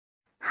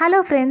Hello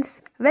friends,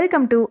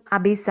 welcome to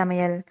அபி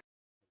சமையல்.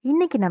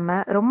 இன்னைக்கு நம்ம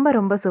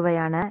ரொம்ப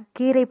சுவையான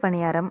கீரை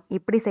பணியாரம்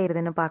எப்படி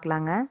செய்கிறதுன்னு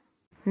பார்க்கலாங்க.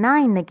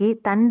 நான் இன்னைக்கு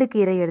தண்டு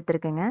கீரை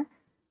எடுத்திருக்கேங்க.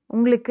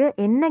 உங்களுக்கு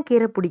என்ன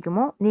கீரை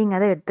பிடிக்குமோ நீங்கள்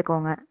அதை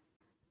எடுத்துக்கோங்க.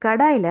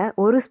 கடாயில்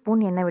 1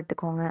 ஸ்பூன் எண்ணெய்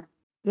விட்டுக்கோங்க.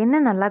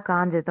 எண்ணெய் நல்லா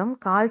காஞ்சதும்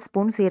 1/4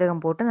 ஸ்பூன்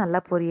சீரகம் போட்டு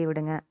நல்லா பொரிய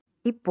விடுங்க.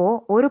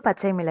 இப்போது 1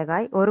 பச்சை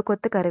மிளகாய், 1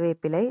 கொத்து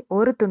கருவேப்பிலை,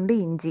 1 துண்டு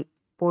இஞ்சி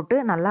போட்டு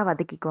நல்லா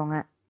வதக்கிக்கோங்க.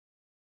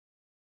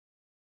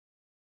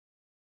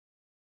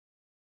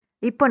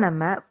 இப்போ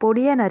நம்ம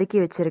பொடியாக நறுக்கி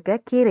வச்சிருக்க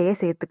கீரையை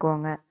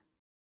சேர்த்துக்கோங்க.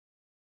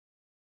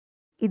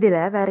 இதில்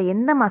வேற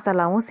எந்த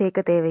மசாலாவும்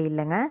சேர்க்க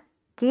தேவையில்லைங்க.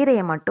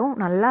 கீரையை மட்டும்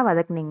நல்லா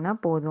வதக்குனீங்கன்னா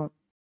போதும்.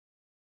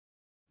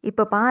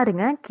 இப்போ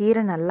பாருங்க,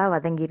 கீரை நல்லா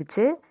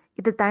வதங்கிருச்சு.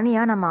 இது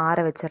தனியாக நம்ம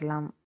ஆற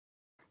வச்சிடலாம்.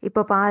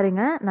 இப்போ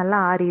பாருங்க, நல்லா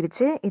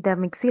ஆறிடுச்சு. இதை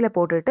மிக்சியில்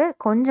போட்டுட்டு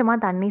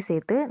கொஞ்சமாக தண்ணி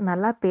சேர்த்து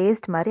நல்லா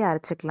பேஸ்ட் மாதிரி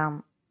அரைச்சிக்கலாம்.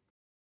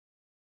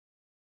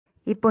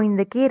 இப்போ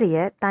இந்த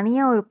கீரையை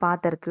தனியாக ஒரு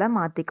பாத்திரத்தில்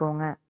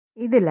மாற்றிக்கோங்க.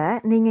 இதில்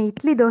நீங்கள்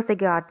இட்லி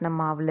தோசைக்கு ஆட்டின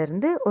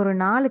மாவுலேருந்து ஒரு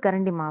 4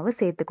 கரண்டி மாவு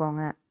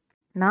சேர்த்துக்கோங்க.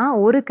 நான்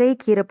 1 கை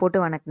கீரை போட்டு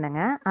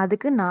வணக்கினேங்க.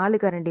 அதுக்கு 4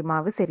 கரண்டி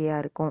மாவு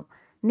சரியாக இருக்கும்.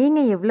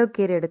 நீங்கள் எவ்வளோ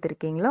கீரை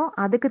எடுத்திருக்கீங்களோ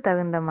அதுக்கு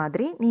தகுந்த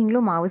மாதிரி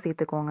நீங்களும் மாவு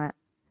சேர்த்துக்கோங்க.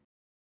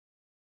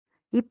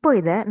 இப்போ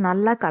இதை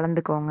நல்லா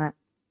கலந்துக்கோங்க.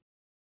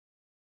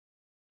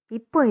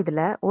 இப்போ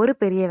இதில் 1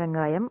 பெரிய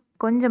வெங்காயம்,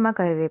 கொஞ்சமாக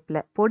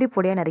கருவேப்பிலை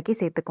பொடியாக நறுக்கி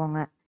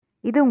சேர்த்துக்கோங்க.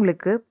 இது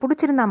உங்களுக்கு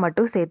பிடிச்சிருந்தா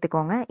மட்டும்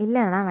சேர்த்துக்கோங்க,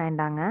 இல்லைன்னா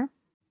வேண்டாங்க.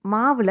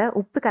 மாவில்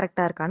உப்பு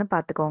கரெக்டாக இருக்கான்னு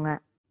பார்த்துக்கோங்க.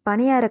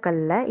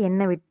 பணியாரக்கல்லில்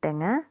எண்ணெய்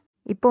விட்டேங்க.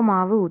 இப்போ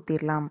மாவு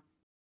ஊற்றிடலாம்.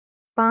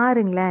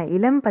 பாருங்களேன்,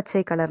 இளம்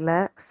பச்சை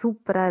கலரில்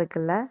சூப்பராக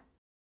இருக்குல்ல.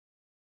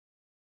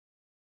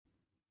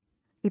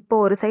 இப்போ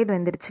ஒரு சைடு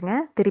வெந்துருச்சுங்க.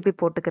 திருப்பி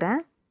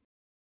போட்டுக்கிறேன்.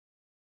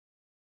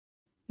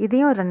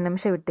 இதையும் ஒரு 2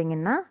 நிமிஷம்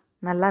விட்டிங்கன்னா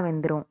நல்லா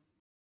வெந்துடும்.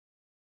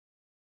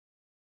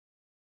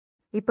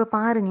 இப்போ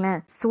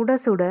பாருங்களேன், சுட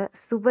சுட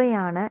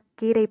சுவையான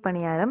கீரை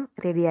பணியாரம்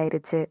ரெடி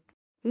ஆயிருச்சு.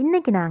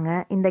 இன்னைக்கு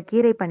நாங்கள் இந்த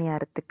கீரை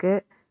பணியாரத்துக்கு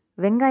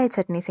வெங்காய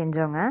சட்னி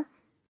செஞ்சோங்க.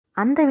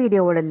 அந்த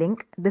வீடியோவோட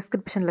லிங்க்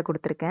டிஸ்கிரிப்ஷனில்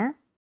கொடுத்துருக்கேன்.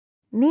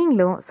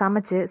 நீங்களும்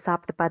சமைச்சு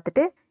சாப்பிட்டு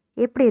பார்த்துட்டு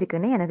எப்படி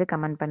இருக்குன்னு எனக்கு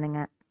கமெண்ட்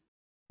பண்ணுங்கள்.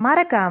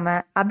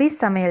 மறக்காமல் அபி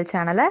சமையல்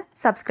சேனலை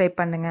சப்ஸ்கிரைப்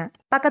பண்ணுங்கள்.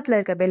 பக்கத்தில்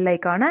இருக்க பெல்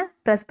ஐக்கானை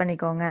ப்ரெஸ்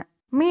பண்ணிக்கோங்க.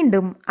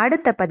 மீண்டும்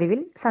அடுத்த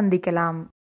பதிவில் சந்திக்கலாம்.